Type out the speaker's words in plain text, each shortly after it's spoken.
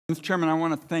Mr. Chairman, I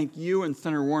want to thank you and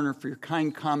Senator Warner for your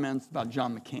kind comments about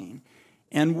John McCain.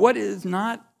 And what is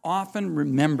not often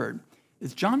remembered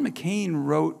is John McCain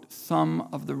wrote some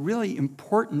of the really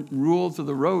important rules of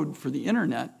the road for the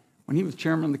internet when he was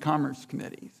chairman of the Commerce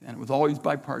Committees, and it was always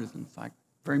bipartisan. So I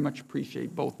very much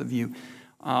appreciate both of you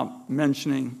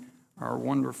mentioning our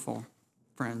wonderful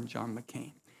friend John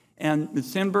McCain. And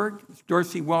Ms. Sandberg, Ms.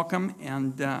 Dorsey, welcome,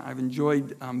 and I've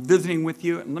enjoyed visiting with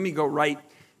you. And let me go right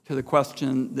to the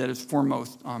question that is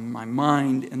foremost on my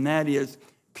mind, and that is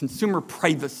consumer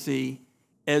privacy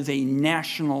as a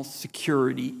national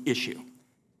security issue.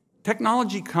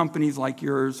 Technology companies like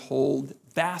yours hold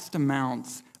vast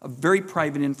amounts of very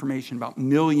private information about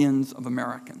millions of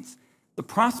Americans. The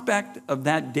prospect of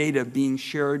that data being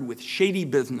shared with shady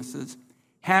businesses,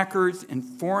 hackers, and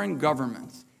foreign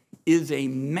governments is a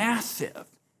massive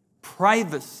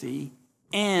privacy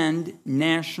and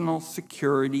national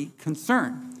security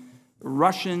concern. The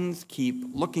Russians keep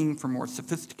looking for more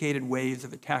sophisticated ways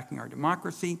of attacking our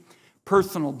democracy.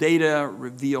 Personal data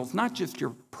reveals not just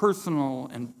your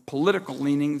personal and political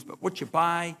leanings, but what you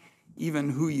buy, even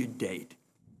who you date.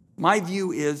 My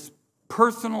view is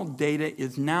personal data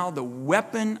is now the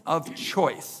weapon of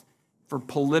choice for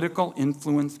political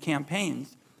influence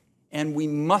campaigns, and we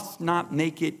must not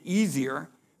make it easier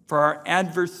for our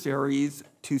adversaries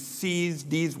to seize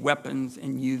these weapons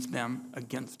and use them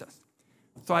against us.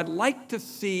 So I'd like to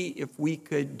see if we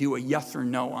could do a yes or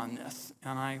no on this,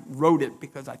 and I wrote it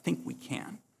because I think we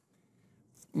can.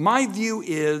 My view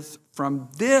is, from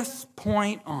this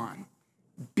point on,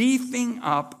 beefing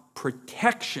up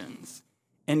protections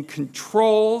and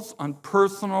controls on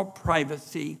personal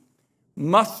privacy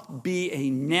must be a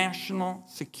national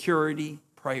security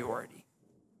priority.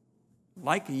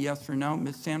 Like a yes or no,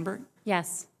 Ms. Sandberg?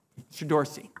 Yes. Mr.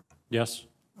 Dorsey? Yes.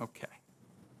 Okay.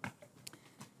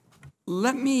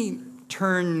 Let me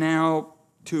turn now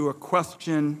to a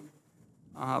question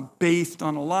based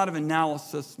on a lot of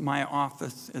analysis my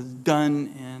office has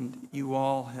done, and you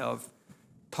all have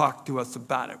talked to us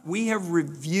about it. We have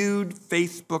reviewed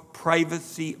Facebook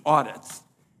privacy audits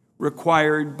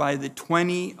required by the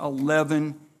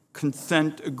 2011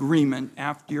 consent agreement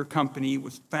after your company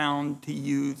was found to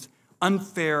use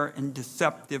unfair and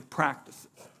deceptive practices.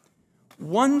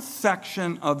 One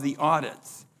section of the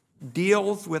audits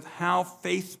deals with how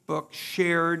Facebook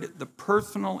shared the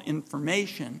personal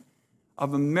information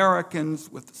of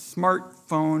Americans with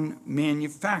smartphone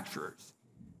manufacturers.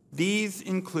 These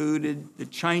included the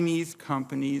Chinese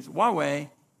companies Huawei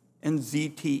and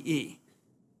ZTE.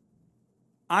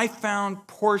 I found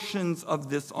portions of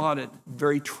this audit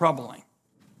very troubling,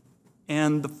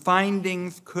 and the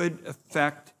findings could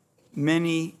affect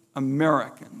many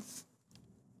Americans.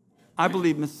 I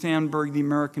believe, Ms. Sandberg, the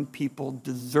American people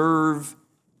deserve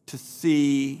to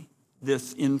see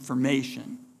this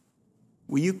information.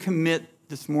 Will you commit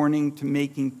this morning to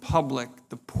making public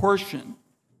the portion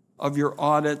of your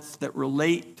audits that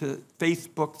relate to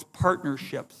Facebook's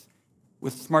partnerships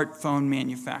with smartphone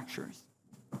manufacturers?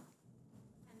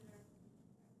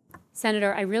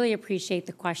 Senator, I really appreciate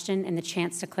the question and the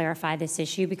chance to clarify this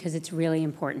issue because it's really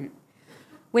important.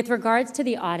 With regards to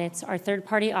the audits, our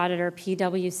third-party auditor,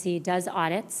 PwC, does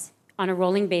audits on a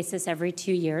rolling basis every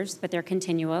 2 years, but they're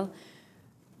continual.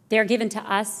 They're given to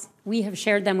us. We have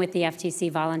shared them with the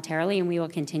FTC voluntarily, and we will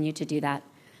continue to do that.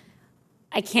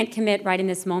 I can't commit right in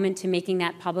this moment to making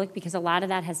that public because a lot of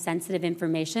that has sensitive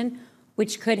information,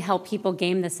 which could help people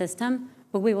game the system,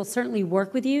 but we will certainly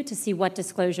work with you to see what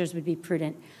disclosures would be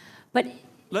prudent. But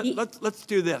let's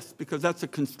do this, because that's a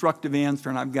constructive answer,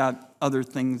 and I've got other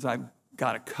things I've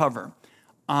got to cover.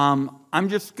 I'm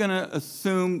just going to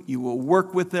assume you will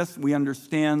work with this. We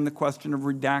understand the question of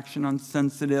redaction on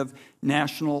sensitive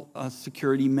national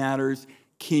security matters.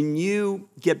 Can you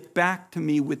get back to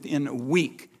me within a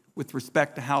week with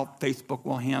respect to how Facebook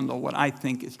will handle what I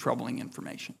think is troubling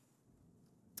information?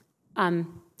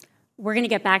 We're going to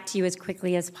get back to you as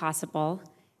quickly as possible.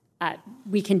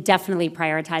 We can definitely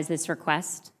prioritize this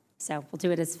request. So we'll do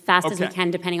it as fast as we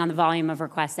can, depending on the volume of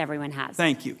requests everyone has.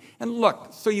 Thank you. And look,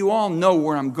 so you all know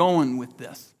where I'm going with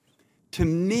this. To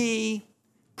me,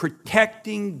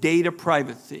 protecting data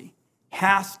privacy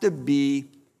has to be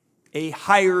a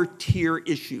higher tier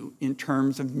issue in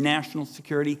terms of national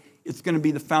security. It's going to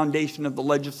be the foundation of the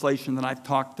legislation that I've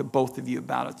talked to both of you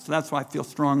about it. So that's why I feel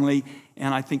strongly,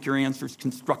 and I think your answer is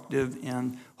constructive,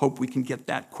 and hope we can get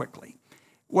that quickly.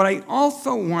 What I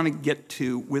also want to get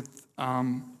to with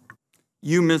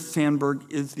you, Ms.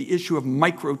 Sandberg, is the issue of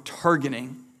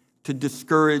micro-targeting to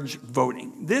discourage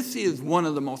voting. This is one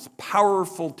of the most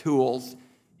powerful tools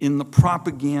in the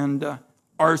propaganda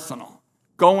arsenal.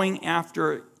 going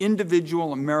after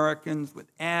individual Americans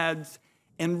with ads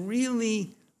and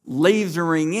really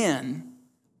lasering in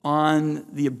on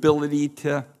the ability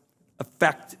to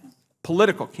affect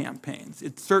political campaigns.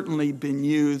 It's certainly been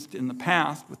used in the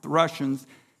past with the Russians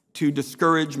to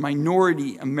discourage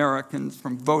minority Americans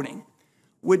from voting.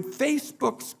 Would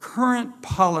Facebook's current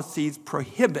policies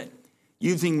prohibit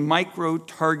using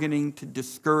micro-targeting to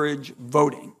discourage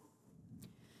voting?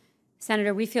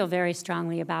 Senator, we feel very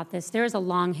strongly about this. There is a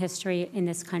long history in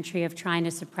this country of trying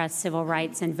to suppress civil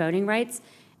rights and voting rights,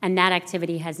 and that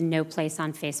activity has no place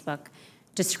on Facebook.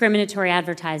 Discriminatory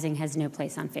advertising has no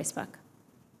place on Facebook.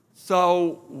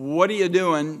 So what are you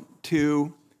doing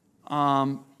to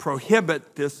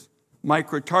prohibit this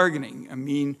micro-targeting? I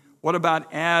mean, what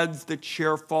about ads that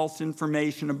share false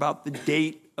information about the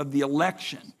date of the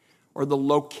election or the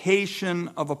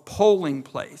location of a polling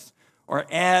place, or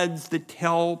ads that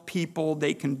tell people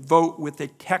they can vote with a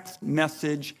text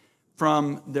message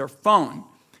from their phone?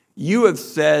 You have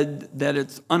said that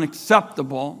it's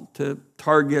unacceptable to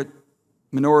target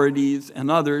minorities and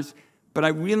others, but I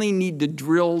really need to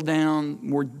drill down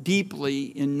more deeply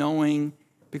in knowing,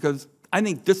 because I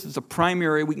think this is a prime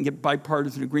area we can get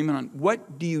bipartisan agreement on.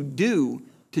 What do you do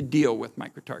to deal with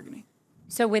micro-targeting?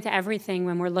 So with everything,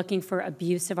 when we're looking for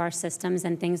abuse of our systems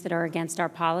and things that are against our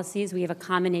policies, we have a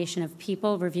combination of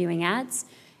people reviewing ads,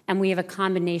 and we have a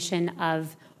combination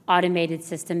of automated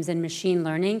systems and machine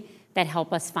learning that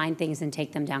help us find things and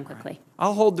take them down quickly. Right.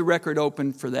 I'll hold the record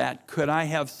open for that. Could I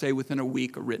have, say, within a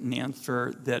week, a written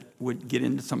answer that would get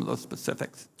into some of those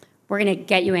specifics? We're going to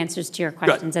get you answers to your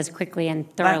questions as quickly and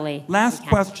thoroughly. Last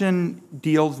question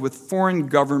deals with foreign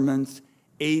governments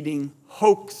aiding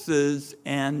hoaxes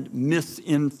and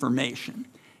misinformation.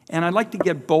 And I'd like to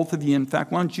get both of you, in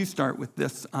fact, why don't you start with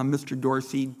this, Mr.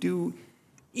 Dorsey. Do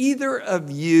either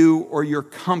of you or your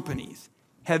companies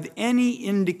have any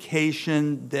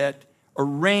indication that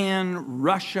Iran,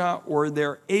 Russia, or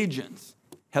their agents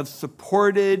have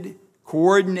supported,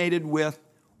 coordinated with,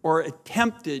 or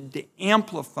attempted to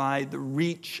amplify the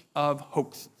reach of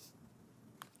hoaxes?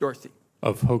 Dorsey.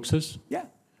 Of hoaxes? Yeah.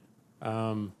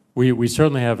 We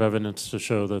certainly have evidence to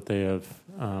show that they have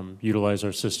utilized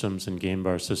our systems and game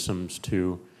bar systems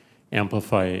to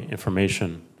amplify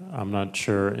information. I'm not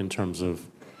sure in terms of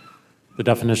the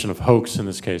definition of hoax in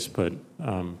this case, but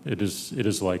it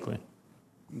is likely.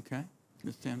 Okay.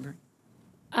 Ms. Sandberg?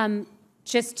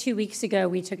 Just 2 weeks ago,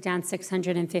 we took down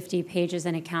 650 pages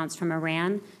and accounts from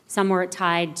Iran. Some were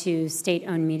tied to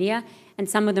state-owned media, and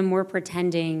some of them were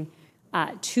pretending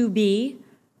to be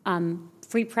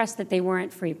free press that they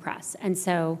weren't free press. And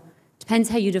so it depends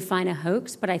how you define a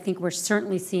hoax, but I think we're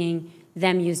certainly seeing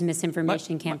them use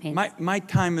misinformation campaigns. My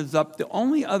time is up. The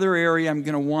only other area I'm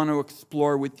going to want to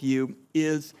explore with you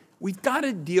is we've got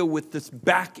to deal with this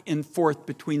back and forth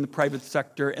between the private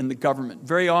sector and the government.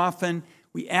 Very often,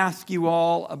 we ask you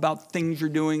all about things you're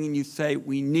doing, and you say,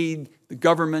 we need the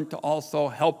government to also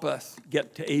help us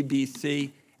get to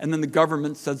ABC. And then the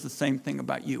government says the same thing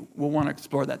about you. We'll want to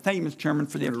explore that. Thank you, Mr. Chairman,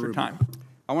 for the extra time.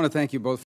 I want to thank you both